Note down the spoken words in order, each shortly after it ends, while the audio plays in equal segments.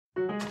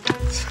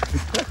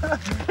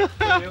You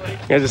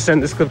guys just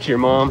send this clip to your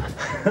mom.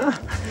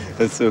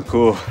 That's so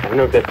cool. I don't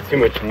know if that's too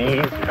much need.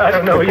 I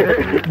don't know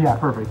either. Yeah,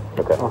 perfect.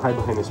 Okay. I'll hide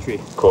behind this tree.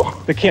 Cool.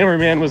 The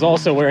cameraman was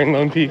also wearing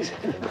Lone Peaks.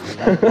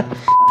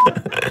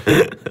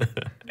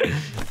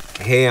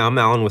 Hey, I'm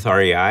Alan with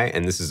REI,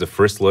 and this is a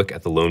first look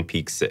at the Lone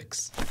Peak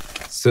 6.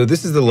 So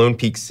this is the Lone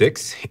Peak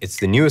 6. It's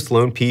the newest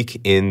Lone Peak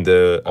in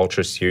the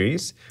Ultra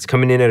series. It's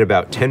coming in at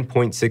about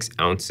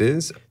 10.6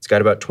 ounces. It's got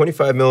about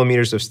 25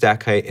 millimeters of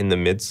stack height in the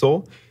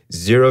midsole.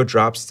 0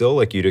 drop still,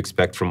 like you'd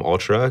expect from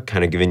Ultra,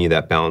 kind of giving you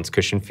that balanced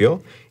cushion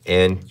feel.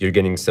 And you're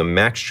getting some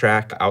max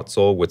track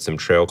outsole with some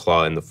trail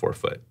claw in the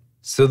forefoot.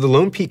 So the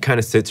Lone Peak kind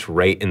of sits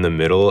right in the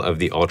middle of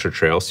the Ultra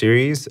Trail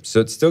series. So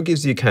it still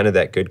gives you kind of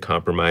that good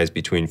compromise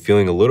between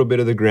feeling a little bit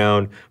of the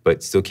ground,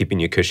 but still keeping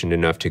you cushioned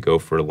enough to go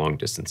for long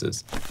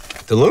distances.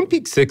 The Lone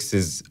Peak 6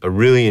 is a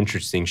really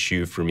interesting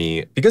shoe for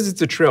me because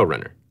it's a trail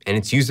runner and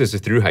it's used as a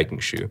through hiking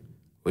shoe,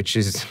 which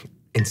is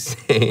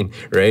insane,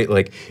 right?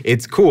 Like,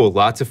 it's cool.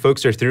 Lots of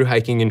folks are through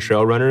hiking and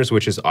trail runners,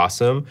 which is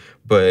awesome.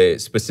 But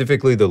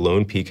specifically, the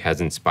Lone Peak has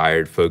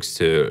inspired folks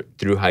to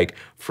through hike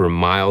for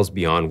miles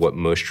beyond what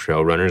most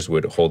trail runners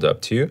would hold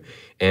up to.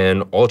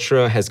 And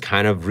Ultra has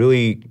kind of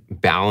really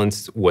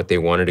balanced what they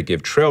wanted to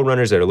give trail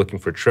runners that are looking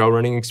for trail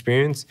running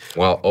experience,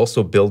 while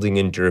also building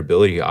in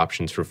durability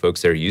options for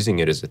folks that are using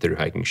it as a through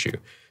hiking shoe.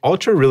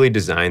 Ultra really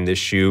designed this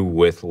shoe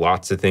with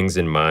lots of things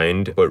in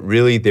mind, but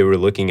really they were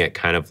looking at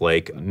kind of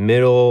like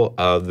middle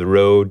of the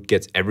road,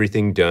 gets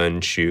everything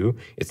done shoe.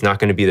 It's not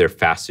gonna be their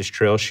fastest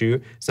trail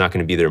shoe. It's not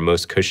gonna be their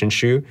most cushioned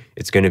shoe.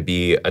 It's gonna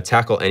be a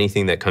tackle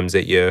anything that comes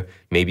at you.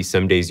 Maybe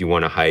some days you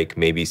wanna hike,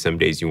 maybe some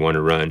days you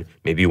wanna run,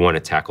 maybe you wanna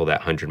tackle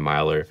that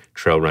 100-miler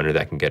trail runner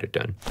that can get it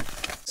done.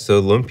 So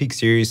Lone Peak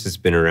series has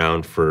been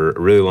around for a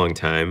really long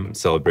time,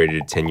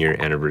 celebrated a 10-year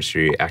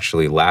anniversary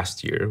actually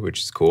last year,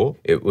 which is cool.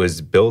 It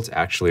was built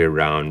actually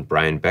around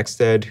Brian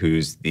Beckstead,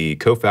 who's the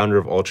co-founder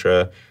of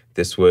Ultra.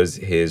 This was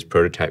his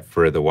prototype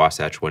for the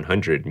Wasatch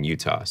 100 in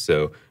Utah.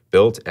 So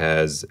built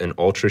as an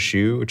Ultra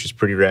shoe, which is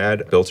pretty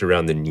rad, built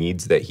around the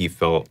needs that he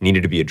felt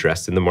needed to be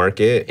addressed in the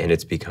market, and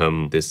it's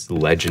become this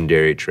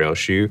legendary trail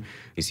shoe.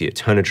 You see a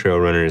ton of trail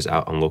runners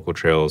out on local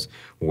trails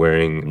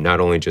wearing not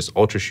only just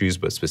Ultra shoes,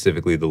 but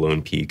specifically the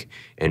Lone Peak,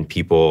 and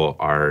people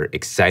are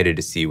excited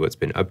to see what's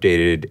been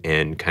updated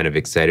and kind of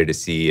excited to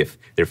see if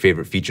their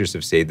favorite features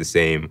have stayed the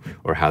same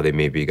or how they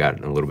maybe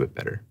gotten a little bit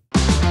better.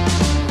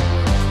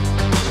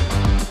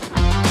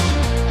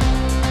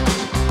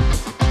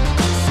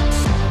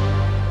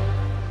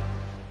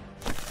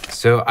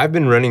 So I've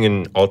been running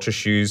in Ultra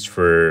shoes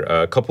for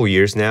a couple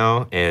years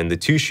now, and the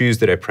two shoes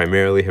that I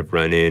primarily have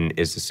run in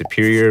is the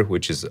Superior,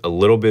 which is a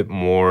little bit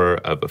more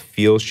of a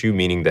feel shoe,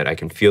 meaning that I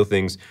can feel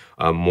things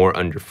more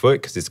underfoot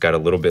because it's got a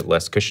little bit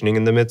less cushioning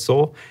in the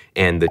midsole,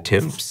 and the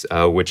Temps,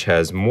 which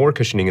has more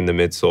cushioning in the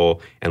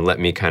midsole and let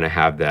me kind of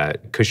have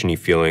that cushiony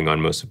feeling on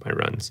most of my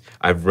runs.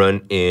 I've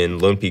run in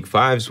Lone Peak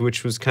 5s,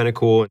 which was kind of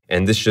cool,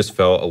 and this just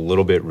felt a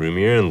little bit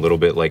roomier and a little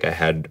bit like I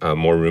had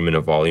more room in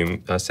a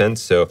volume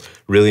sense, so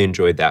really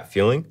enjoyed that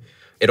feeling.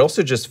 It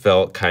also just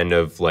felt kind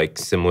of like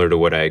similar to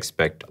what I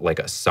expect, like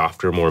a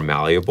softer, more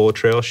malleable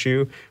trail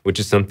shoe, which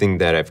is something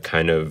that I've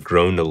kind of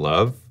grown to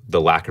love,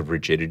 the lack of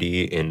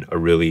rigidity in a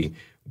really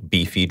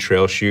beefy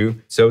trail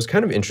shoe. So I was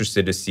kind of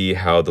interested to see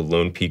how the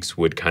Lone Peaks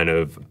would kind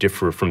of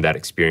differ from that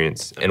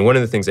experience. And one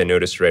of the things I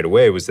noticed right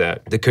away was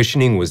that the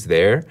cushioning was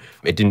there.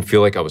 It didn't feel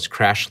like I was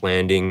crash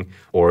landing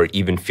or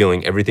even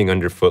feeling everything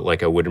underfoot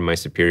like I would in my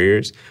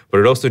Superiors,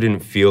 but it also didn't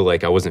feel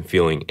like I wasn't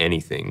feeling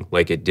anything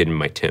like it did in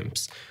my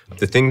Temps.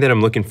 The thing that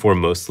I'm looking for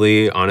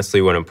mostly,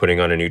 honestly, when I'm putting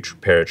on a new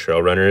pair of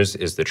trail runners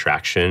is the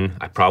traction.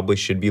 I probably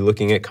should be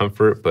looking at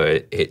comfort,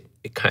 but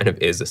it kind of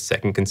is a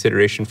second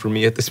consideration for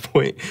me at this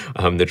point.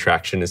 The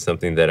traction is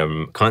something that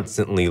I'm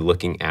constantly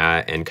looking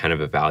at and kind of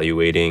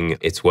evaluating.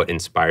 It's what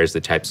inspires the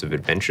types of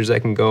adventures I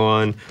can go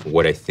on,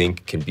 what I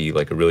think can be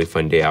like a really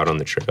fun day out on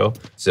the trail.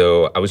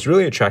 So I was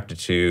really attracted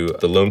to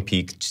the Lone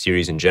Peak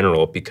series in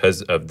general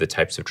because of the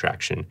types of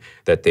traction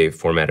that they've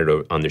formatted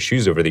on their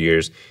shoes over the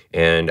years.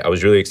 And I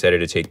was really excited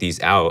to take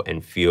these out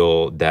and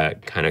feel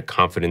that kind of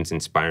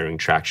confidence-inspiring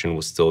traction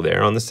was still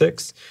there on the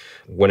 6.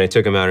 When I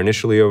took them out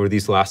initially over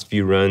these last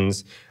few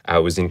runs, I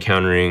was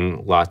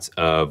encountering lots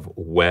of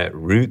wet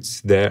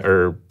roots that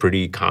are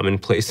pretty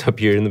commonplace up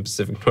here in the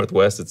Pacific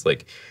Northwest. It's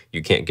like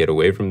you can't get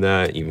away from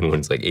that. Even when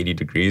it's like 80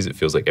 degrees, it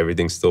feels like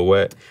everything's still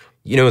wet.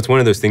 You know, it's one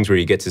of those things where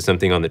you get to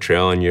something on the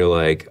trail and you're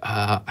like,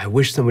 I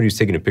wish somebody was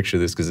taking a picture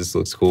of this because this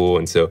looks cool.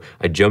 And so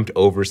I jumped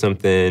over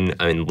something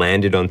and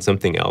landed on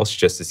something else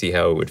just to see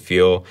how it would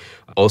feel.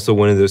 Also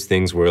one of those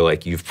things where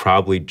like you've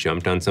probably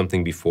jumped on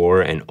something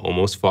before and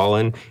almost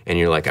fallen and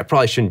you're like, I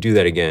probably shouldn't do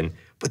that again.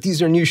 But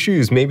these are new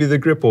shoes, maybe the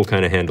grip will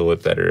kind of handle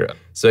it better.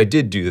 So I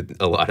did do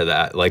a lot of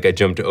that. Like I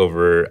jumped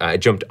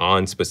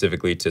on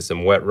specifically to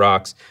some wet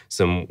rocks,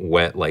 some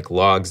wet like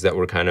logs that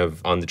were kind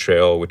of on the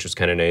trail, which was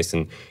kind of nice.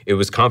 And it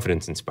was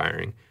confidence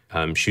inspiring.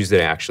 shoes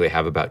that I actually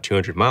have about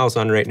 200 miles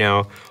on right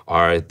now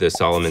are the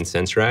Salomon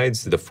Sense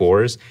Rides, the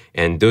 4s,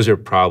 and those are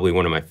probably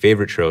one of my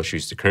favorite trail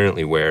shoes to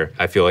currently wear.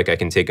 I feel like I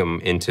can take them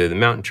into the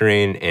mountain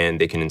terrain and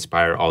they can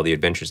inspire all the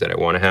adventures that I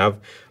want to have.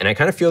 And I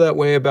kind of feel that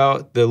way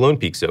about the Lone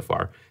Peak so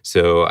far.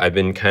 So I've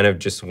been kind of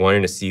just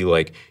wanting to see,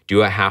 like,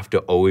 do I have to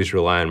always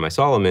rely on my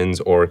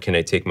Salomons, or can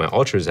I take my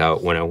Altras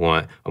out when I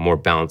want a more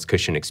balanced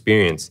cushion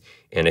experience?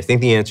 And I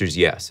think the answer is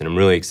yes, and I'm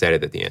really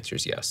excited that the answer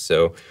is yes.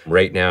 So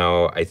right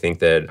now, I think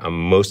that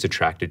I'm most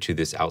attracted to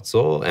this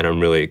outsole, and I'm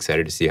really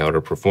excited to see how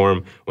it'll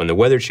perform when the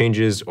weather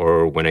changes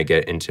or when I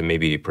get into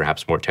maybe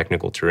perhaps more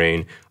technical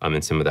terrain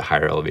in some of the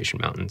higher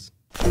elevation mountains.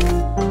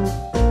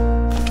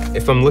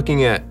 If I'm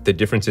looking at the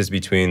differences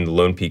between the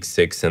Lone Peak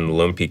 6 and the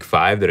Lone Peak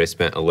 5 that I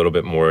spent a little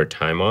bit more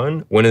time on,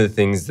 one of the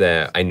things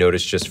that I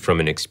noticed just from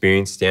an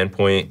experience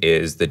standpoint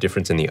is the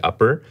difference in the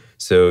upper.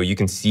 So you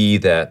can see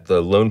that the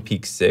Lone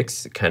Peak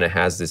 6 kind of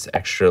has this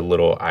extra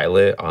little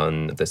eyelet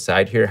on the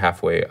side here,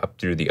 halfway up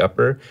through the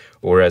upper,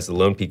 whereas the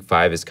Lone Peak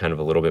 5 is kind of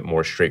a little bit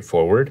more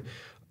straightforward.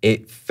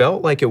 It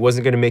felt like it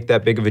wasn't going to make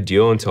that big of a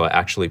deal until I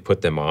actually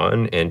put them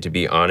on. And to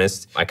be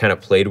honest, I kind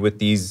of played with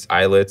these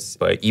eyelets,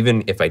 but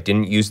even if I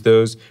didn't use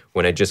those,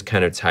 when I just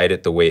kind of tied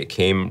it the way it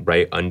came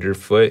right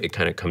underfoot, it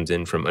kind of comes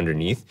in from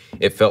underneath.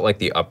 It felt like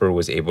the upper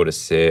was able to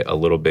sit a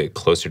little bit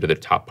closer to the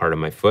top part of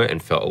my foot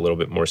and felt a little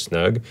bit more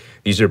snug.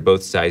 These are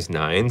both size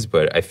 9s,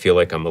 but I feel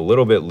like I'm a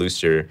little bit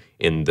looser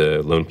in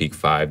the Lone Peak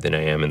 5 than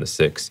I am in the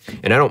 6.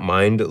 And I don't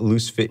mind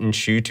loose fitting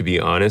shoe, to be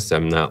honest.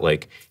 I'm not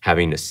like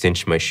having to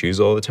cinch my shoes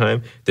all the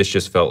time. This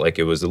just felt like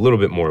it was a little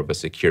bit more of a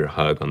secure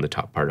hug on the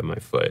top part of my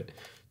foot.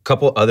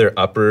 Couple other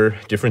upper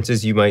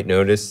differences you might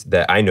notice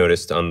that I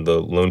noticed on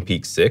the Lone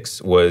Peak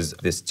 6 was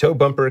this toe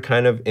bumper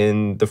kind of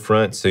in the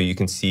front. So you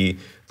can see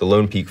the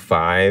Lone Peak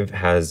 5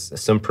 has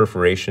some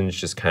perforations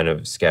just kind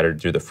of scattered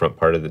through the front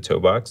part of the toe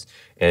box.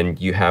 And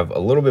you have a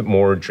little bit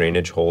more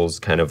drainage holes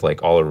kind of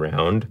like all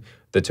around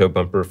the toe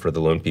bumper for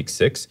the Lone Peak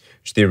 6,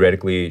 which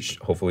theoretically,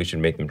 hopefully should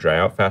make them dry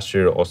out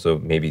faster. It also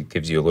maybe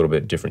gives you a little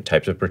bit different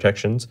types of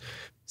protections.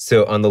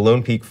 So on the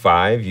Lone Peak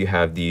 5, you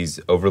have these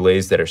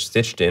overlays that are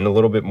stitched in a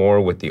little bit more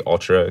with the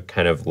Altra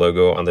kind of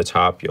logo on the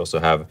top. You also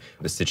have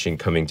the stitching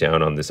coming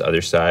down on this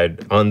other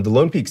side. On the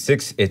Lone Peak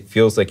 6, it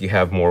feels like you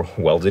have more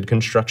welded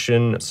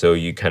construction. So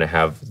you kind of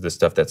have the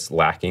stuff that's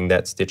lacking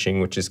that stitching,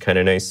 which is kind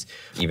of nice.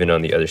 Even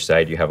on the other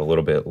side, you have a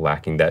little bit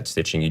lacking that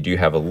stitching. You do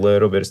have a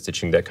little bit of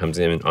stitching that comes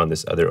in on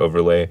this other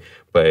overlay,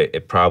 but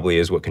it probably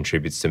is what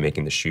contributes to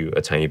making the shoe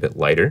a tiny bit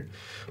lighter.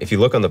 If you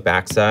look on the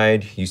back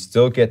side, you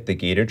still get the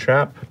gator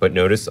trap, but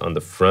notice on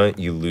the front,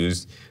 you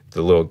lose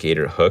the little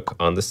gator hook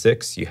on the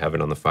 6. You have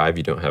it on the 5,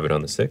 you don't have it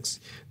on the 6.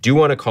 Do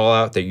want to call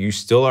out that you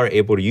still are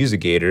able to use a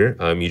gator.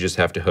 You just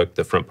have to hook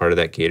the front part of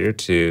that gator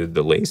to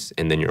the lace,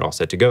 and then you're all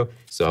set to go.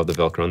 Still have the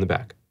Velcro on the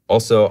back.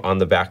 Also on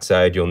the back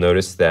side, you'll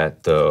notice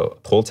that the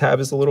pull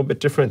tab is a little bit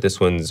different. This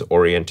one's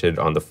oriented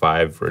on the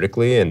 5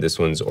 vertically, and this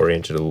one's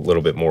oriented a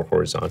little bit more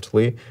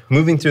horizontally.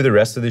 Moving through the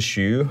rest of the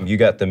shoe, you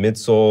got the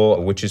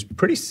midsole, which is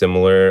pretty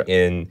similar.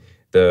 In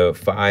the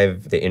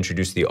 5, they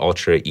introduced the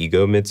Ultra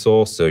Ego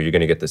midsole, so you're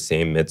gonna get the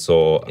same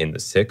midsole in the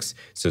 6.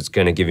 So it's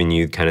kind of giving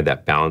you kind of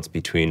that balance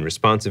between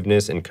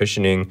responsiveness and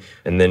cushioning.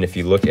 And then if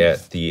you look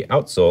at the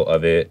outsole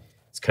of it,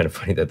 it's kind of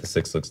funny that the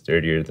 6 looks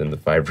dirtier than the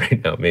 5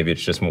 right now. Maybe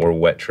it's just more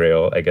wet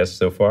trail, I guess,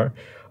 so far.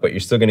 But you're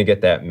still gonna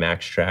get that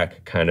Max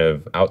Track kind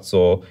of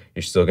outsole.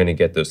 You're still gonna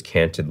get those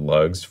canted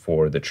lugs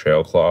for the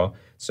trail claw.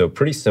 So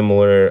pretty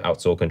similar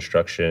outsole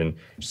construction.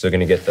 You're still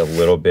gonna get the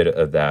little bit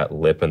of that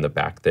lip in the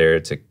back there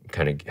to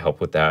kind of help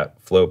with that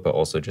float, but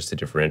also just to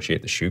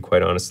differentiate the shoe,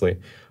 quite honestly.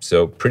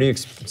 So pretty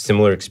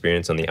similar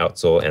experience on the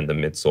outsole and the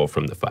midsole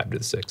from the 5 to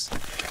the 6.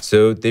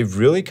 So they've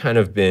really kind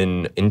of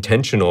been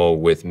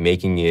intentional with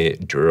making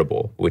it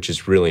durable, which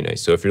is really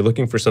nice. So if you're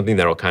looking for something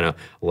that'll kind of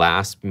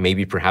last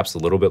maybe perhaps a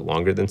little bit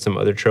longer than some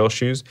other trail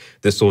shoes,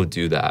 this will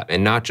do that.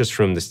 And not just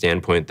from the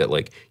standpoint that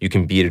like you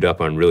can beat it up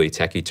on really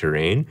techie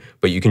terrain,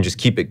 but you can just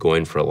keep it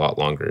going for a lot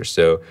longer.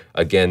 So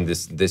again,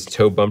 this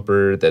toe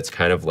bumper that's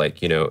kind of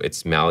like, you know,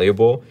 it's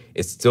malleable.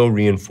 It's still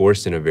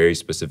reinforced in a very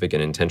specific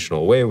and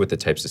intentional way with the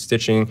types of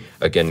stitching.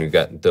 Again, we've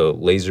got the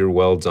laser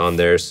welds on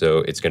there, so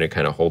it's gonna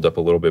kind of hold up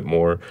a little bit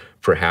more.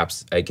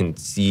 Perhaps I can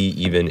see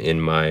even in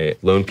my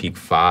Lone Peak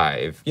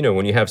 5, you know,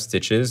 when you have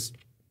stitches,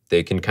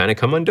 they can kind of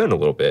come undone a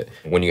little bit.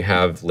 When you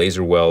have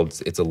laser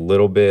welds, it's a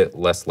little bit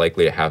less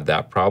likely to have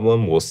that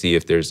problem. We'll see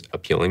if there's a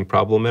peeling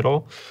problem at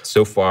all.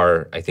 So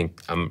far, I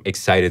think I'm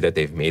excited that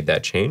they've made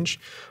that change.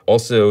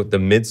 Also, the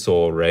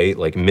midsole, right?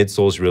 Like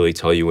midsoles really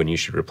tell you when you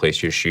should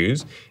replace your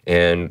shoes.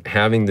 And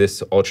having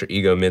this Ultra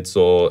Ego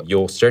midsole,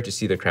 you'll start to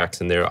see the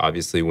cracks in there,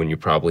 obviously, when you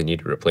probably need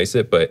to replace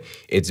it, but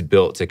it's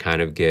built to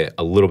kind of get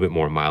a little bit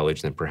more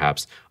mileage than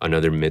perhaps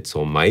another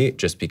midsole might,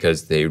 just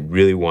because they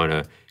really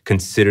wanna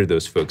consider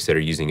those folks that are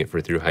using it for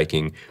through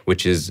hiking,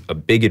 which is a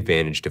big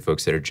advantage to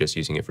folks that are just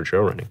using it for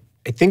trail running.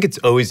 I think it's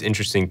always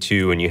interesting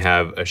too when you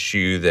have a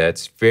shoe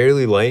that's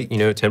fairly light, you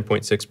know,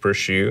 10.6 per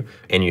shoe,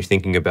 and you're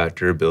thinking about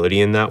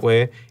durability in that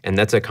way. And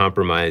that's a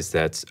compromise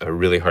that's a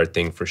really hard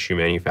thing for shoe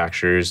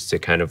manufacturers to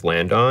kind of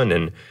land on.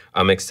 And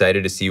I'm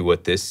excited to see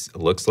what this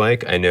looks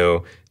like. I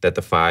know that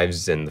the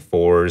 5s and the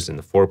 4s and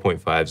the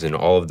 4.5s and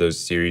all of those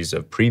series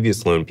of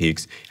previous Lone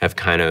Peaks have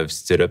kind of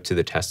stood up to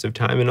the test of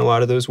time in a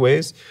lot of those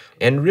ways.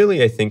 And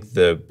really, I think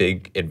the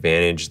big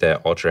advantage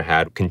that Altra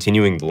had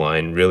continuing the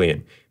line really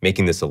and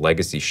making this a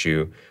legacy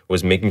shoe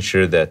was making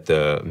sure that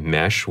the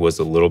mesh was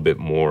a little bit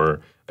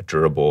more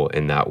durable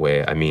in that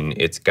way. I mean,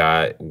 it's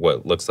got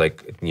what looks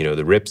like,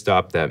 the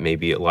ripstop that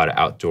maybe a lot of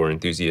outdoor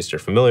enthusiasts are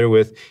familiar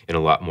with and a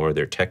lot more of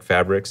their tech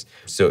fabrics.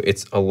 So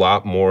it's a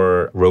lot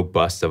more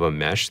robust of a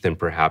mesh than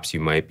perhaps you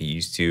might be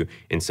used to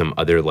in some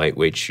other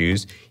lightweight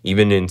shoes.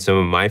 Even in some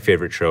of my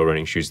favorite trail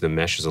running shoes, the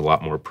mesh is a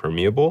lot more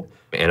permeable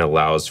and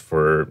allows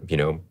for,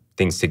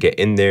 things to get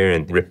in there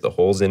and rip the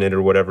holes in it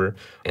or whatever.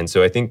 And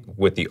so I think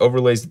with the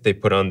overlays that they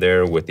put on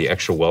there, with the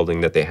extra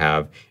welding that they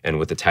have, and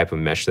with the type of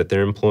mesh that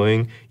they're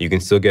employing, you can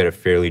still get a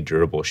fairly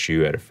durable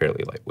shoe at a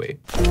fairly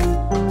lightweight.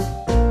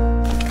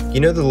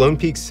 The Lone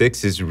Peak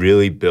 6 is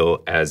really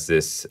built as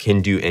this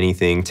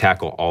can-do-anything,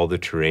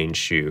 tackle-all-the-terrain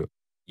shoe.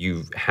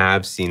 You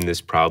have seen this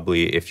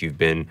probably if you've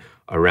been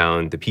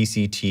around the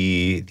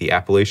PCT, the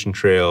Appalachian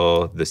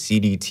Trail, the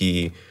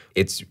CDT.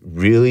 It's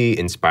really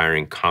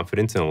inspiring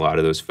confidence in a lot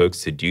of those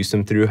folks to do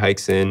some through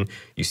hikes in.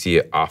 You see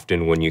it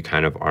often when you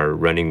kind of are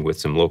running with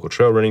some local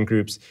trail running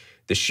groups.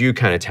 The shoe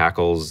kind of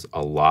tackles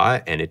a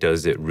lot, and it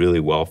does it really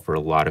well for a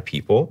lot of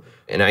people.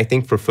 And I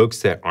think for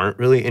folks that aren't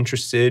really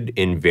interested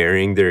in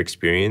varying their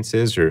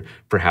experiences, or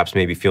perhaps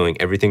maybe feeling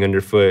everything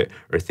underfoot,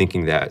 or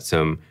thinking that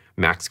some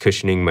max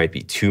cushioning might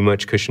be too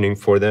much cushioning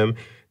for them,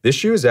 this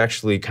shoe is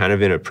actually kind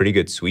of in a pretty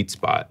good sweet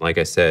spot. Like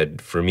I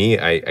said, for me,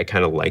 I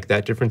kind of like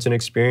that difference in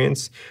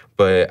experience,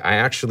 but I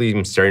actually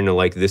am starting to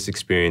like this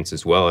experience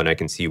as well, and I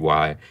can see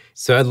why.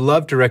 So I'd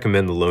love to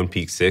recommend the Lone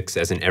Peak 6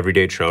 as an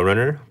everyday trail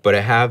runner, but I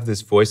have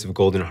this voice of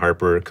Golden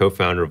Harper,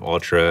 co-founder of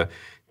Altra,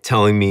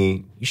 telling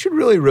me you should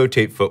really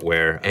rotate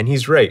footwear. And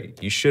he's right,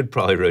 you should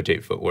probably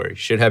rotate footwear. You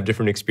should have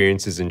different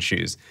experiences in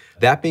shoes.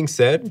 That being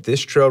said, this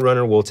trail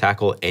runner will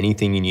tackle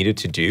anything you need it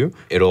to do.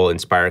 It'll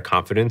inspire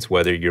confidence,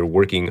 whether you're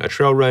working a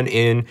trail run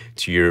in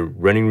to your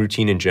running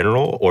routine in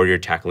general, or you're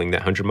tackling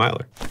that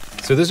 100-miler.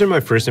 So those are my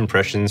first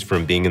impressions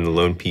from being in the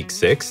Lone Peak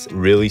 6.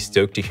 Really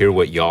stoked to hear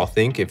what y'all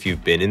think if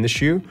you've been in the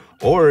shoe,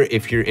 or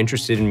if you're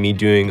interested in me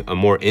doing a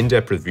more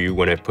in-depth review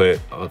when I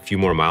put a few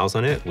more miles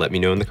on it, let me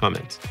know in the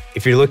comments.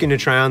 If you're looking to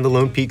try on the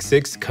Lone Peak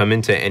 6, come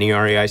into any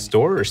REI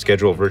store or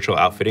schedule a virtual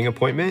outfitting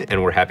appointment,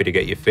 and we're happy to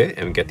get you fit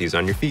and get these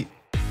on your feet.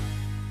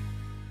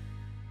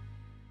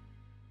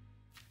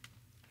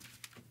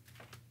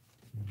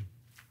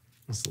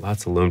 There's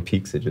lots of Lone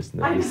Peaks I just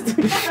noticed.